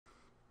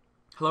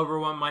Hello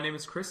everyone, my name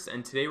is Chris,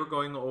 and today we're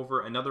going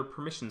over another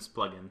permissions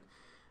plugin,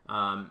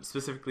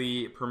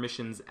 specifically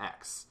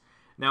PermissionsEx.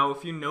 Now, a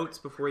few notes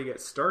before we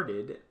get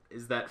started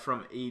is that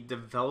from a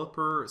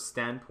developer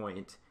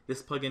standpoint,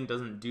 this plugin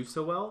doesn't do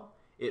so well.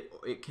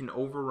 It can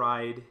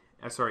override,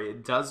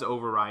 it does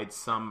override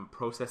some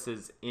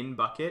processes in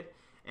Bukkit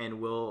and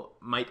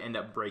might end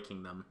up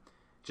breaking them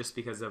just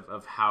because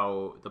of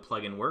how the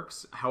plugin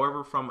works.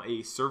 However, from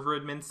a server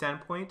admin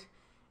standpoint,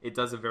 it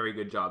does a very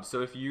good job.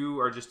 So if you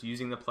are just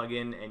using the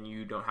plugin and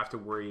you don't have to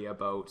worry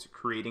about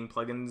creating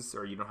plugins,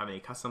 or you don't have any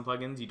custom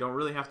plugins, you don't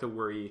really have to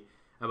worry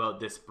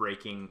about this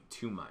breaking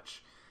too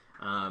much.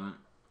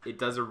 It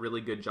does a really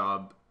good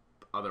job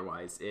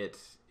otherwise. It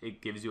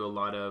gives you a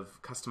lot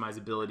of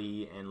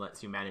customizability and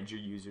lets you manage your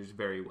users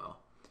very well.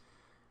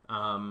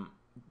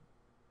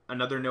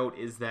 Another note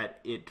is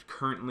that it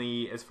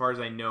currently, as far as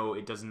I know,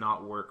 it does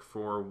not work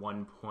for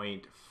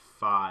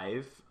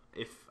 1.5.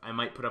 If I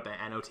might put up an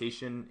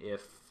annotation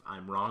if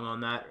I'm wrong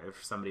on that, or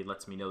if somebody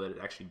lets me know that it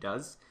actually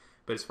does.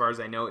 But as far as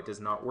I know, it does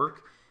not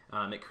work.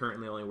 It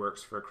currently only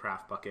works for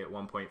Craft Bukkit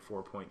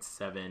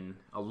 1.4.7,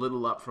 a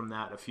little up from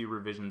that, a few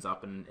revisions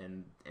up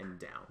and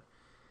down.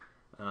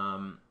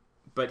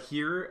 But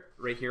here,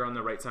 right here on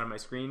the right side of my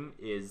screen,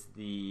 is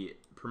the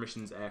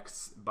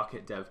PermissionsEx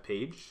Bukkit dev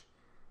page.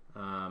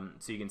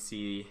 So you can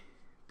see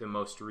the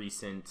most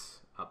recent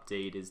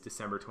update is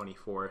December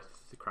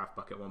 24th, the Craft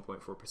Bukkit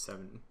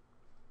 1.4.7.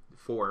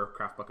 For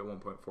Craft Bukkit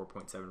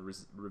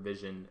 1.4.7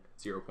 revision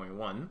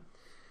 0.1.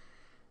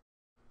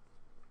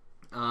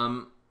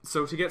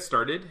 So to get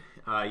started,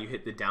 you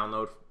hit the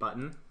download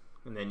button,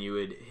 and then you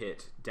would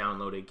hit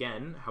download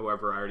again.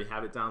 However, I already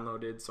have it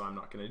downloaded, so I'm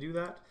not going to do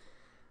that.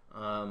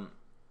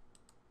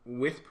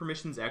 With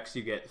PermissionsEx,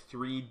 you get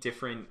 3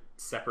 different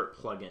separate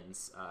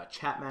plugins: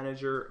 Chat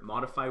Manager,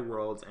 Modify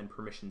Worlds, and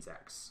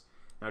PermissionsEx.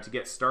 Now to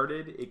get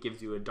started, it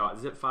gives you a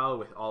 .zip file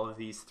with all of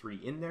these 3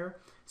 in there.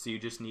 So you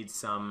just need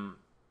some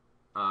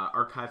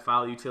archive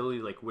file utility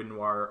like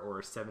WinRAR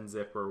or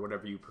 7-zip or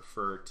whatever you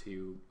prefer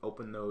to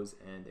open those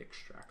and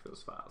extract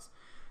those files.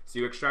 So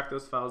you extract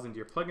those files into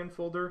your plugin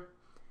folder,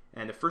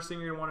 and the first thing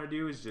you're going to want to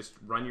do is just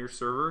run your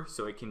server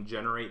so it can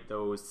generate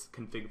those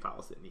config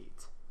files it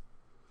needs.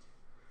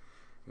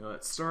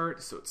 Let's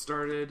start. So it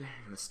started.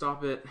 I'm going to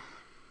stop it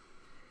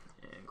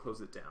and close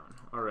it down.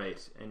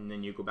 Alright, and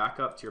then you go back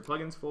up to your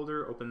plugins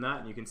folder, open that,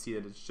 and you can see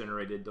that it's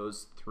generated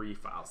those 3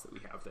 files that we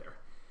have there.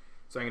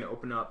 So I'm going to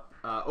open up,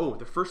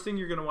 the first thing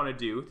you're going to want to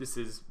do, this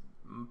is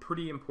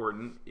pretty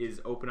important, is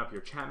open up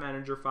your chat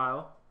manager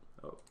file.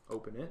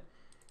 Open it.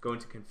 Go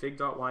into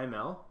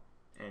config.yml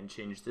and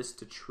change this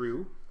to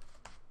true.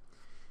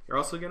 You're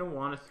also going to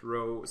want to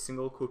throw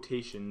single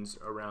quotations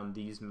around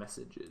these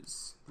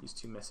messages, these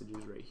 2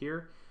 messages right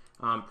here.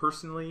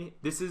 Personally,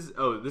 this is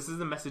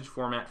the message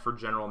format for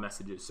general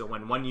messages. So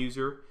when one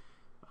user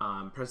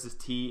presses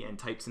T and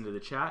types into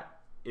the chat,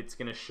 it's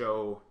going to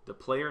show the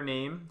player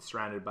name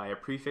surrounded by a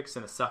prefix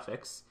and a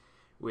suffix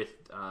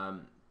with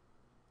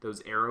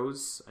those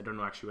arrows. I don't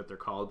know actually what they're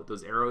called, but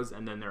those arrows,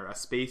 and then there a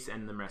space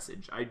and the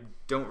message. I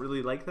don't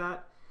really like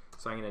that,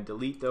 so I'm going to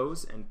delete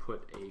those and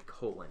put a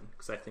colon,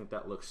 because I think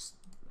that looks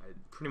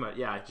pretty much,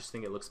 I just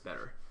think it looks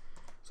better.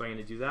 So I'm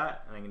going to do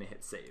that, and I'm going to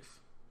hit save.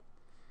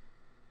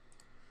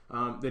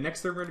 The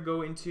next thing we're going to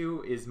go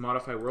into is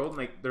Modify World.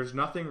 Like, there's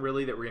nothing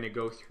really that we're going to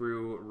go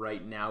through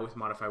right now with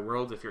Modify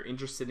World. If you're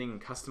interested in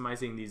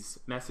customizing these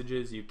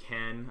messages, you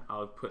can.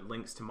 I'll put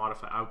links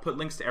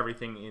to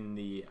everything in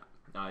the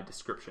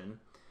description.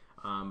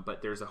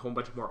 But there's a whole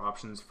bunch more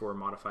options for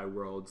Modify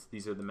Worlds.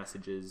 These are the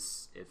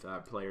messages if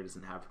a player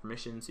doesn't have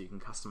permission, so you can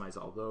customize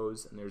all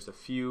those. And there's a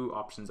few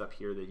options up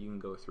here that you can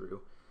go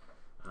through.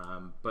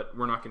 But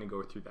we're not going to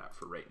go through that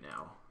for right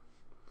now.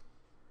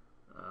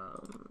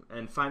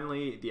 And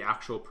finally, the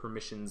actual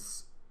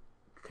permissions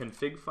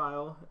config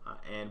file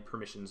and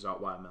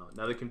permissions.yml.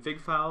 Now the config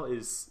file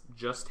is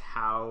just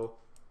how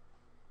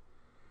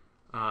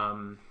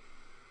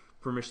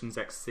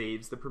PermissionsEx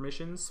saves the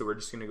permissions. So we're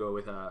just going to go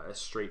with a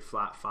straight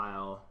flat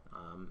file,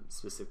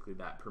 specifically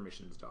that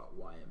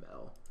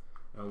permissions.yml.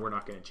 And we're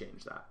not going to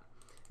change that.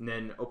 And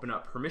then open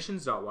up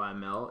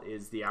permissions.yml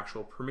is the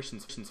actual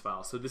permissions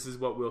file. So this is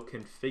what we'll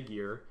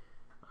configure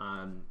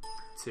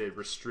to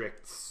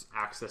restrict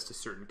access to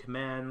certain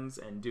commands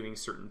and doing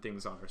certain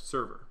things on our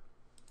server.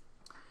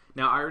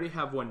 Now I already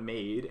have one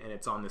made, and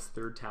it's on this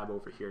 3rd tab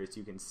over here, as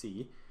you can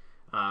see.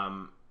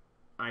 I'm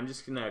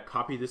just going to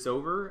copy this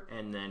over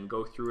and then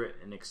go through it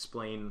and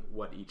explain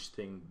what each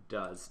thing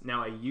does.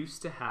 Now I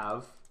used to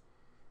have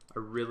a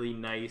really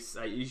nice,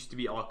 it used to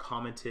be all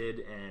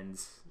commented, and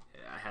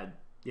I had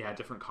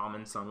different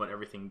comments on what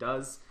everything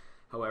does.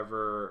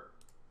 However,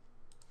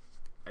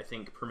 I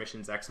think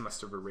PermissionsEx must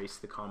have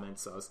erased the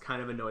comments, so I was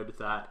kind of annoyed with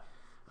that.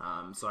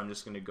 So I'm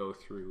just going to go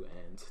through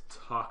and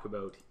talk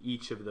about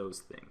each of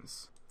those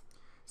things.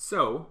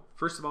 So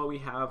first of all, we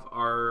have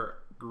our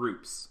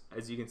groups.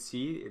 As you can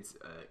see, it's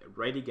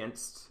right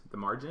against the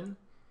margin,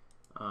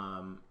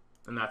 and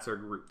that's our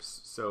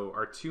groups. So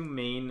our 2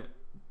 main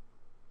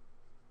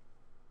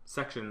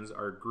sections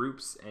are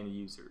groups and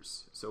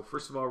users. So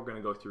first of all, we're going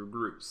to go through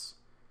groups.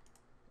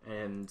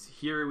 And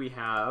here we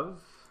have,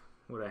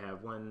 what I have,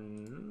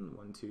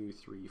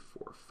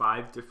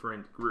 5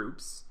 different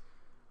groups.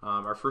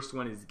 Our first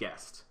one is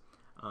guest.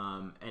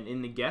 And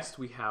in the guest,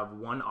 we have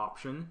one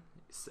option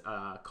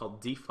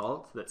called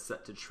default that's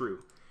set to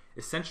true.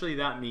 Essentially,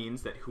 that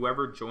means that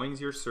whoever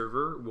joins your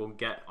server will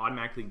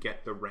automatically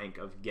get the rank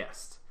of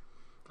guest.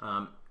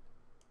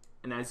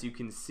 And as you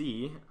can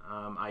see,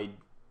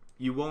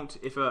 you won't,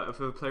 if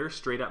a player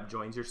straight up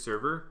joins your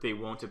server, they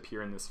won't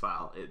appear in this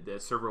file. The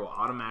server will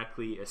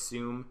automatically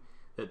assume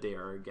that they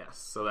are a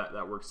guest. So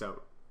that works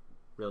out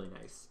really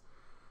nice.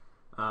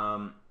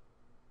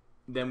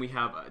 Then we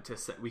have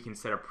we can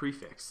set a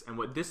prefix, and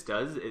what this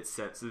does, it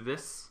sets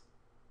this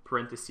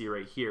parenthesis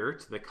right here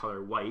to the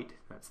color white.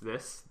 That's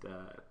this.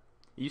 It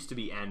used to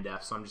be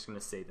AND-F, so I'm just going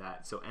to say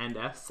that. So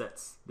AND-F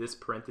sets this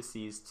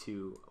parentheses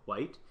to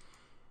white,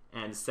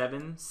 and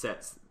 7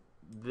 sets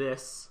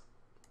this,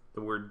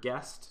 the word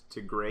guest,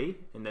 to gray,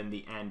 and then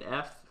the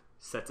AND-F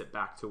sets it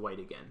back to white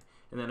again.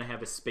 And then I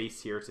have a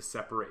space here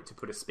to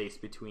put a space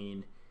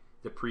between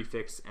the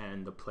prefix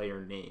and the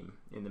player name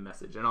in the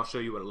message, and I'll show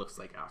you what it looks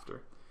like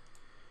after.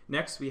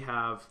 Next, we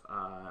have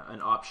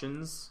an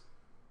options,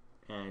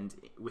 and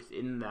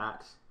within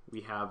that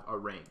we have a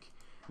rank.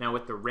 Now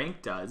what the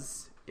rank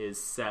does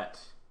is set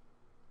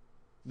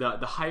the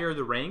higher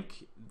the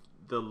rank,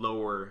 the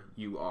lower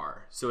you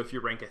are. So if you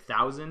rank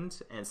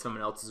 1,000 and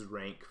someone else is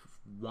rank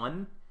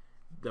 1,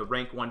 the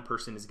rank 1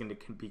 person is going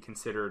to be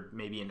considered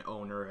maybe an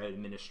owner or an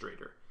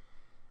administrator,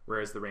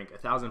 whereas the rank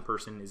 1,000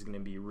 person is going to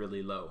be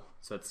really low.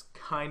 So it's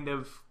kind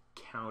of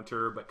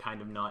counter, but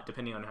kind of not,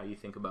 depending on how you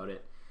think about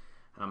it.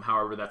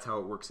 However, that's how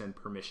it works in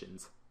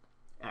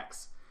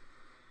PermissionsEx.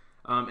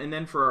 And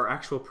then for our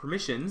actual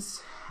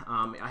permissions,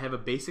 I have a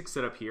basic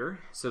setup here.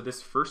 So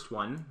this first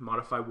one,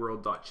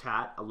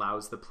 modifyworld.chat,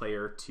 allows the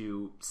player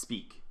to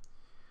speak.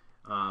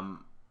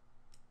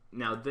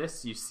 Now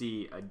this, you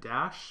see a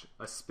dash,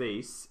 a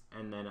space,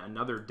 and then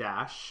another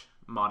dash,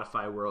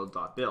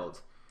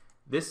 modifyworld.build.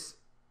 This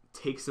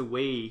takes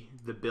away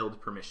the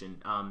build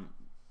permission.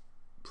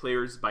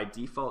 Players by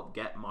default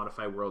get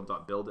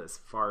modifyworld.build, as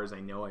far as I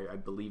know. I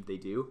believe they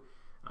do.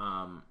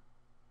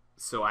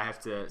 So I have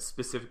to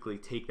specifically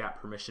take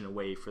that permission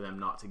away for them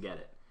not to get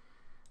it.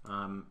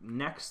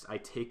 Next, I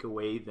take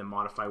away the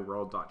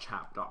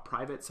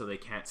modifyworld.chat.private, so they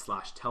can't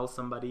 /tell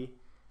somebody.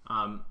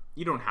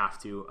 You don't have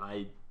to.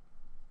 I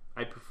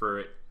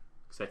prefer it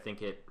because I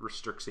think it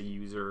restricts a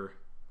user,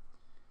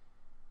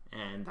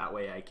 and that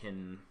way I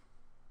can,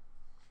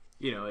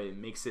 it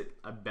makes it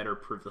a better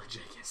privilege,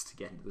 I guess, to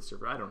get into the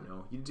server. I don't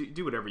know. You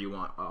do whatever you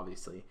want,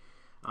 obviously.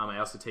 I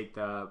also take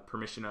the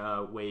permission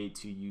away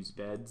to use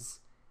beds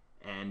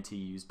and to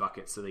use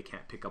Bukkit, so they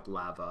can't pick up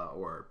lava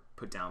or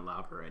put down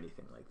lava or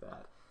anything like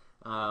that.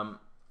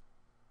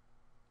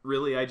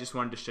 Really, I just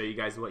wanted to show you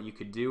guys what you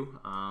could do.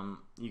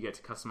 You get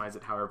to customize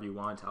it however you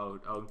want.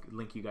 I'll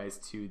link you guys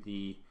to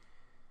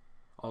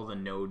all the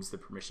nodes, the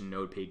permission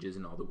node pages,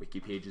 and all the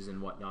wiki pages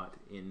and whatnot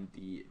in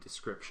the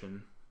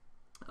description.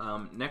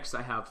 Next,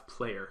 I have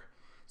player.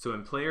 So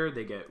in player,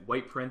 they get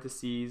white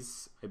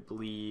parentheses, I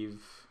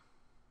believe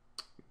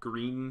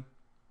green.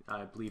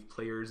 I believe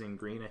players in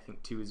green. I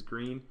think 2 is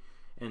green,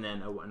 and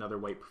then another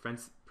white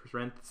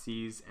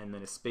parentheses, and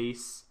then a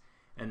space,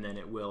 and then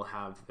it will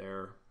have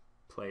their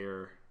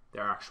player,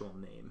 their actual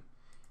name.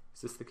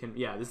 Is this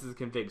this is the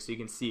config. So you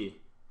can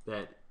see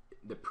that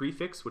the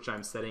prefix, which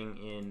I'm setting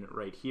in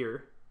right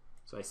here.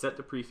 So I set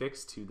the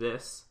prefix to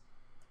this.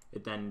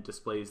 It then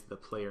displays the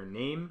player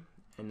name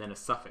and then a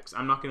suffix.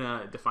 I'm not going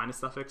to define a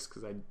suffix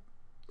because I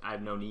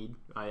have no need.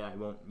 I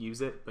won't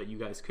use it, but you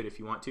guys could if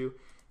you want to.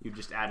 You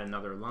just add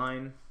another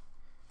line,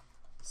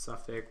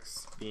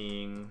 suffix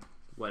being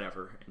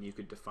whatever, and you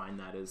could define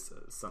that as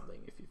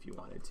something if you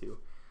wanted to.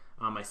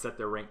 I set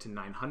their rank to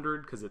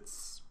 900 because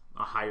it's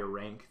a higher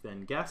rank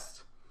than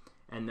guest,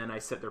 and then I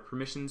set their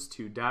permissions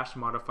to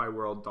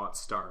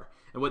 -modifyworld.star.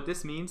 And what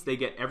this means, they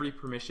get every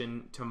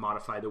permission to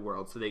modify the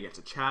world. So they get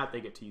to chat,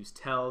 they get to use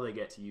tell, they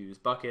get to use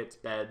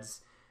Bukkit,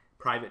 beds,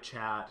 private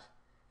chat,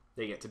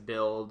 they get to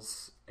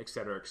builds,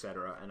 etc.,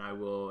 etc. And I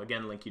will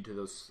again link you to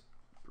those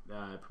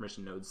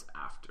permission nodes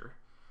after.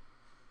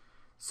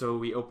 So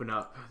we open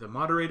up the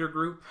moderator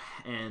group,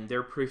 and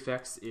their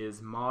prefix is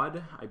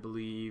mod. I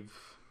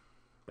believe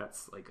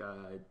that's like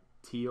a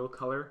teal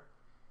color.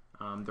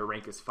 Their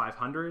rank is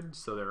 500,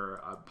 so they're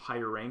a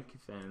higher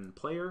rank than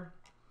player.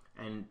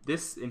 And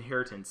this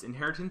inheritance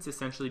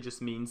essentially just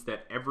means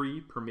that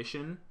every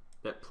permission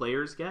that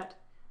players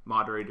get,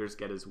 moderators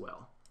get as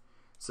well.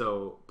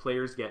 So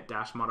players get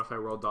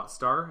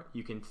 -modifyworld.star.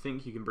 You can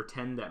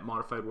pretend that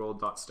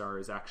modifiedworld.star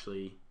is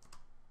actually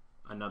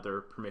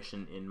another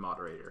permission in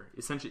moderator.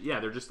 Essentially, yeah,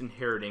 they're just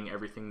inheriting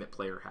everything that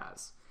player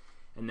has.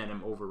 And then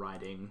I'm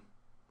overriding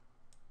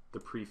the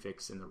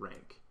prefix in the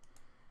rank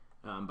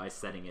by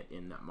setting it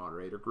in that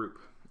moderator group.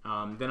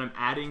 Then I'm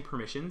adding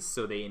permissions,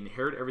 so they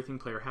inherit everything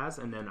player has,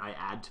 and then I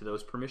add to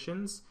those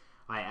permissions.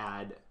 I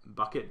add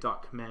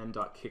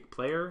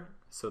bucket.command.kickPlayer,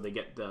 So they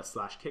get the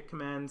 /kit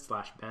command,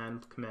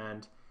 /ban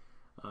command,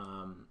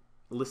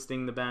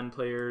 listing the banned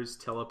players,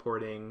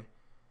 teleporting,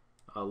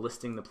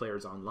 listing the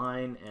players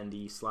online, and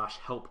the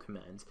 /help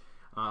command.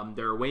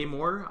 There are way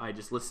more. I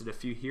just listed a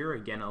few here.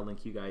 Again, I'll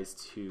link you guys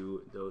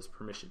to those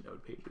permission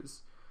node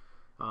pages.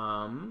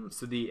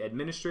 So the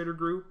administrator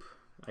group,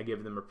 I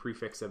give them a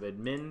prefix of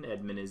admin.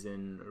 Admin is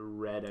in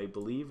red, I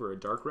believe, or a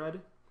dark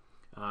red.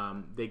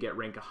 They get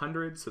rank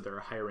 100, so they're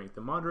a higher rank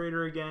than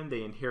moderator again.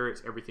 They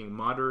inherit everything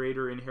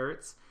moderator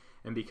inherits,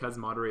 and because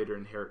moderator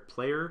inherit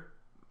player,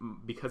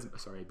 because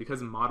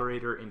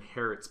moderator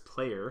inherits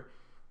player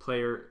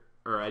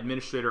or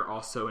administrator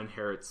also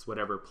inherits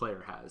whatever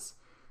player has.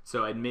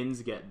 So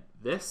admins get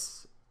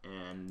this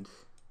and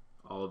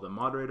all of the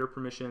moderator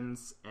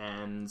permissions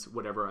and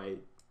whatever I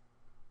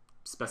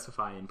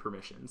specify in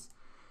permissions.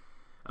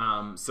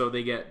 So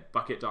they get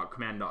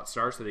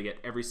bukkit.command.star, so they get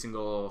every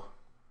single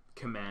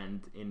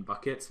command in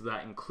Bukkit, so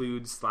that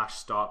includes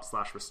 /stop,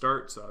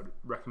 /restart. So I would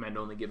recommend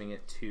only giving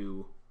it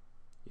to,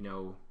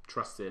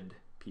 trusted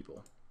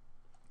people.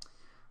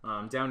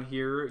 Down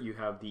here you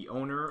have the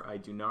owner. I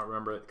do not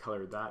remember what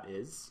color that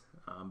is,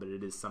 but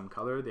it is some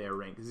color. They are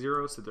rank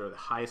 0, so they're the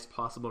highest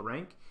possible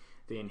rank.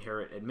 They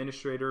inherit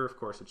administrator, of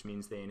course, which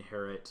means they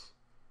inherit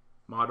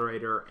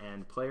moderator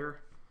and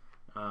player.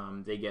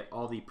 They get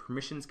all the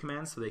permissions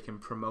commands, so they can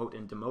promote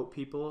and demote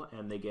people,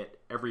 and they get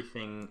every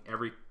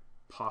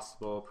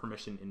possible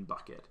permission in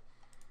Bukkit.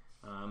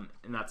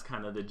 And that's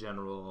kind of the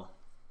general,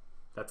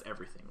 that's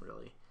everything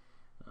really.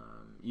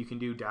 You can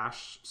do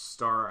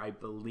 -- I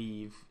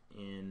believe,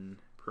 in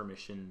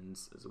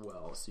permissions as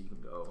well, so you can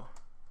go,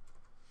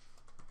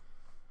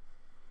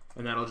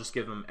 and that'll just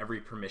give them every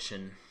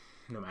permission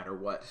no matter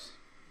what.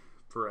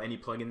 For any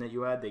plugin that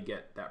you add, they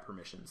get that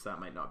permission, so that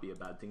might not be a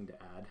bad thing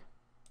to add.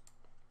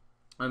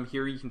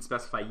 Here you can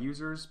specify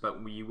users,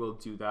 but we will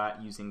do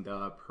that using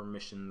the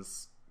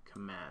permissions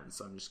command.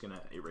 So I'm just going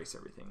to erase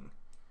everything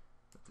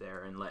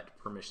there and let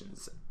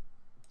permissions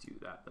do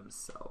that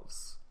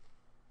themselves.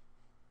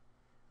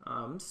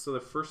 So the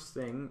first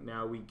thing,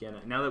 now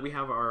that we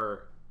have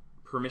our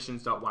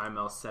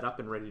permissions.yml set up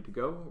and ready to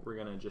go, we're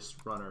going to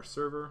just run our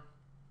server,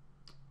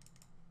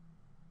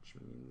 which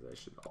means I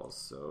should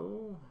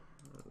also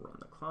run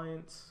the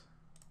client.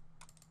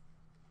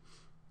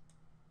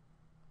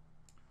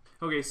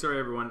 Okay, sorry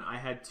everyone, I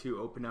had to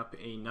open up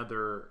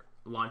another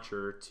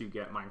launcher to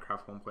get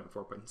Minecraft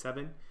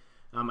 1.4.7.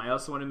 I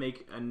also want to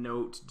make a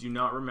note,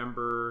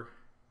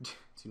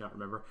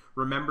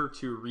 remember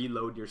to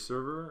reload your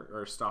server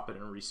or stop it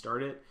and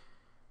restart it,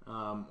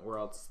 or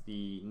else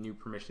the new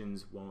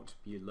permissions won't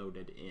be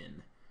loaded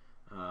in.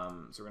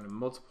 So we're going to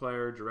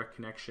multiplier, direct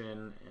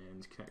connection,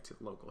 and connect to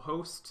the local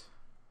host.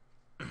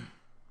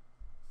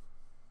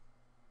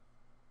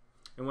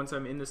 And once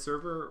I'm in the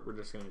server, we're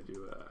just going to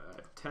do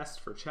a test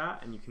for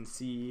chat, and you can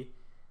see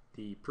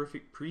the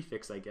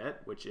prefix I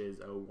get, which is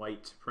a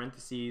white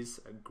parentheses,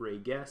 a gray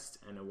guest,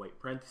 and a white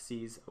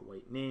parentheses, a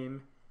white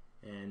name,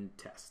 and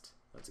test.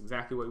 That's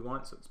exactly what we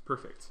want, so it's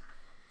perfect.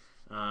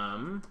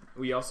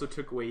 We also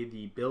took away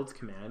the build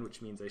command,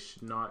 which means I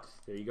should not,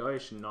 there you go, I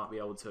should not be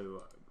able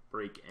to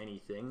break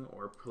anything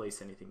or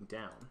place anything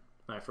down.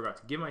 And I forgot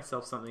to give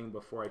myself something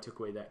before I took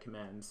away that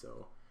command,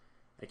 so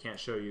I can't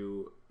show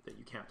you that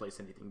you can't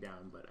place anything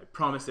down, but I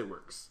promise it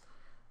works.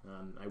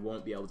 I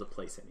won't be able to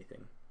place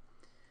anything.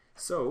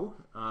 So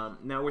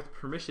now with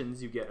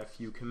permissions, you get a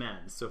few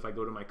commands. So if I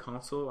go to my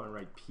console and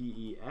write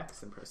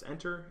PEX and press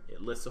enter, it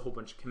lists a whole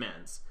bunch of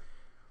commands.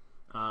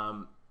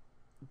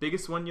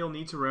 Biggest one you'll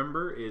need to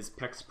remember is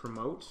PEX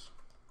promote,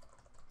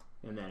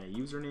 and then a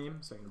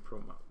username, so I can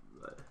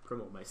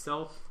promote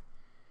myself,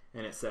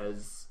 and it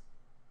says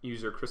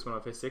user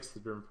Chris1056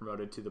 has been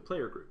promoted to the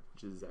player group,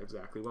 which is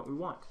exactly what we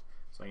want.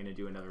 So I'm going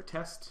to do another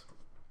test,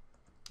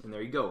 and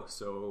there you go.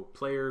 So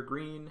player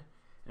green,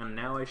 and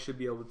now I should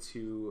be able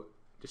to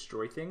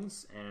destroy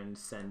things and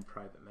send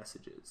private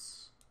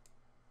messages.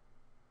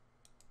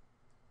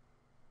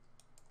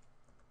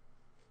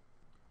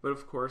 But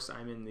of course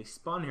I'm in the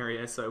spawn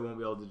area, so I won't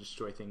be able to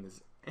destroy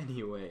things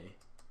anyway.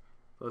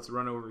 Let's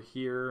run over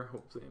here.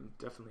 Hopefully I'm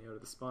definitely out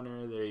of the spawn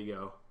area. There you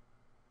go.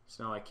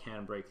 So now I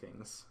can break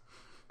things.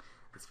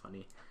 That's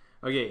funny.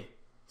 Okay,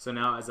 so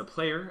now as a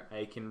player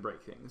I can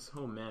break things.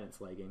 Oh man, it's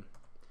lagging.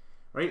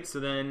 Right, so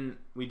then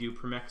we do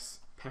PEX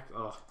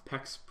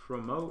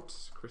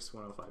promote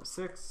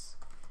Chris1056,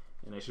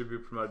 and I should be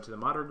promoted to the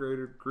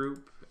moderator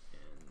group,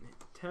 and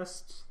hit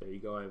test. There you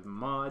go, I have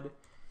mod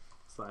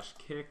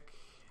 /kick.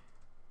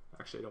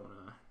 Actually, I don't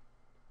want to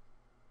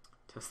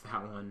test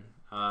that one.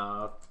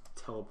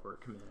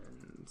 Teleport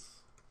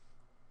commands.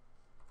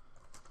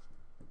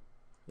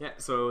 Yeah,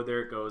 so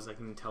there it goes. I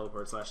can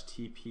teleport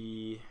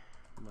 /TP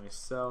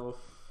myself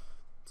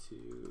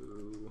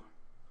to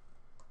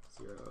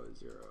 0,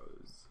 0,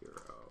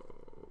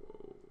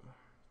 0.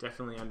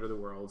 Definitely under the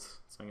world,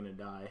 so I'm gonna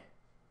die.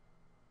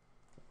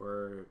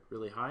 Or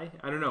really high?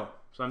 I don't know.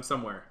 So I'm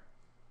somewhere.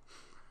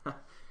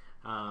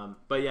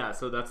 But yeah,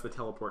 so that's the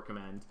teleport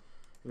command.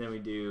 And then we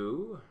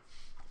do,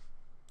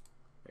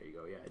 there you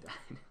go, yeah, I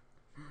died.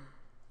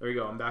 There we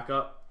go, I'm back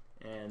up,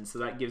 And so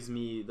that gives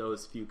me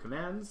those few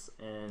commands,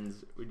 and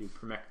we do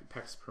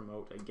pex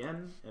promote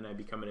again, and I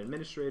become an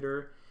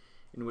administrator,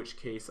 in which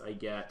case I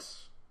get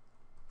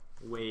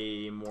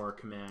way more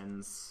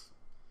commands,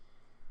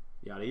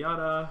 yada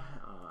yada.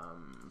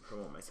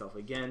 Promote myself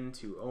again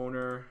to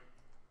owner.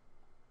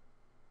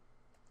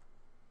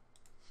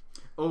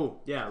 Oh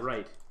yeah,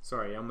 right,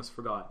 sorry, I almost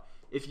forgot.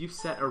 If you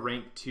set a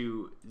rank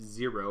to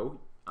 0,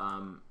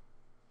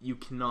 you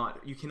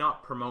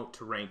cannot promote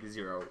to rank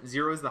 0.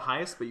 0 is the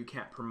highest, but you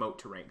can't promote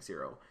to rank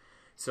 0.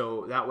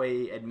 So that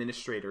way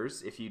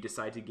administrators, if you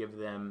decide to give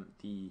them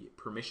the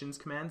permissions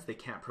commands, they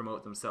can't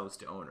promote themselves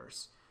to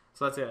owners.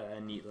 So that's a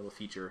neat little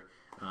feature.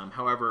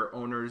 However,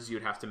 owners,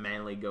 you'd have to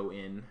manually go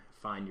in,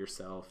 find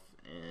yourself,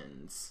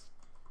 and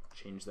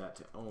change that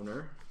to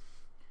owner.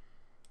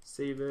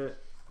 Save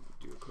it,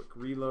 do a quick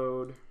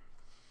reload,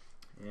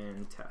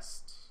 and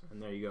test.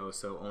 And there you go,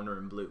 so owner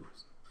in blue.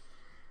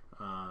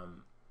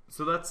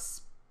 So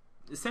that's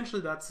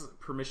essentially that's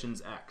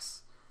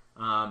PermissionsEx.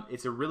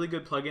 It's a really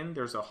good plugin.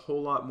 There's a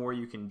whole lot more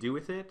you can do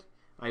with it.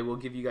 I will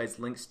give you guys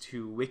links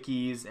to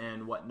wikis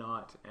and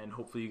whatnot, and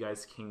hopefully you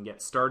guys can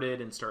get started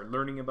and start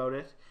learning about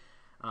it.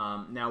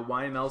 Now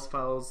YML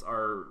files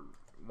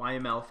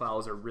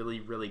are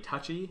really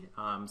touchy,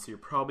 so you're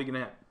probably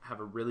gonna have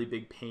a really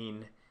big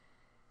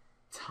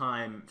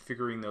time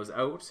figuring those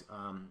out.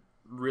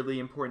 Really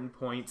important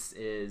points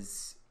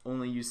is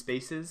only use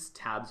spaces.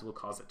 Tabs will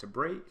cause it to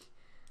break,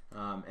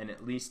 and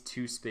at least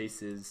 2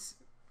 spaces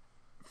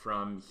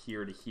from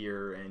here to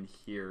here and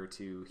here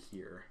to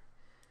here.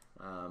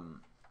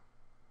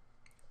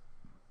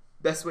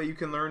 Best way you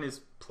can learn is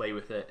play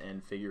with it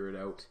and figure it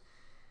out.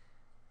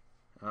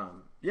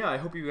 Yeah, I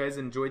hope you guys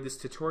enjoyed this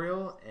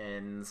tutorial,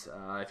 and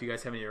if you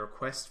guys have any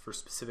requests for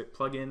specific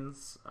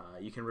plugins,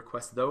 you can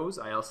request those.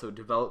 I also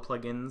develop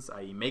plugins,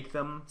 I make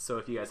them, so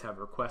if you guys have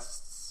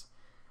requests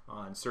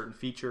on certain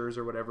features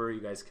or whatever,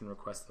 you guys can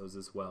request those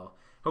as well.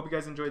 Hope you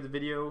guys enjoyed the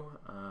video.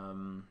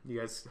 You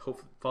guys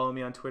follow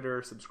me on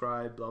Twitter,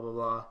 subscribe, blah blah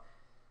blah.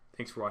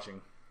 Thanks for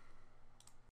watching.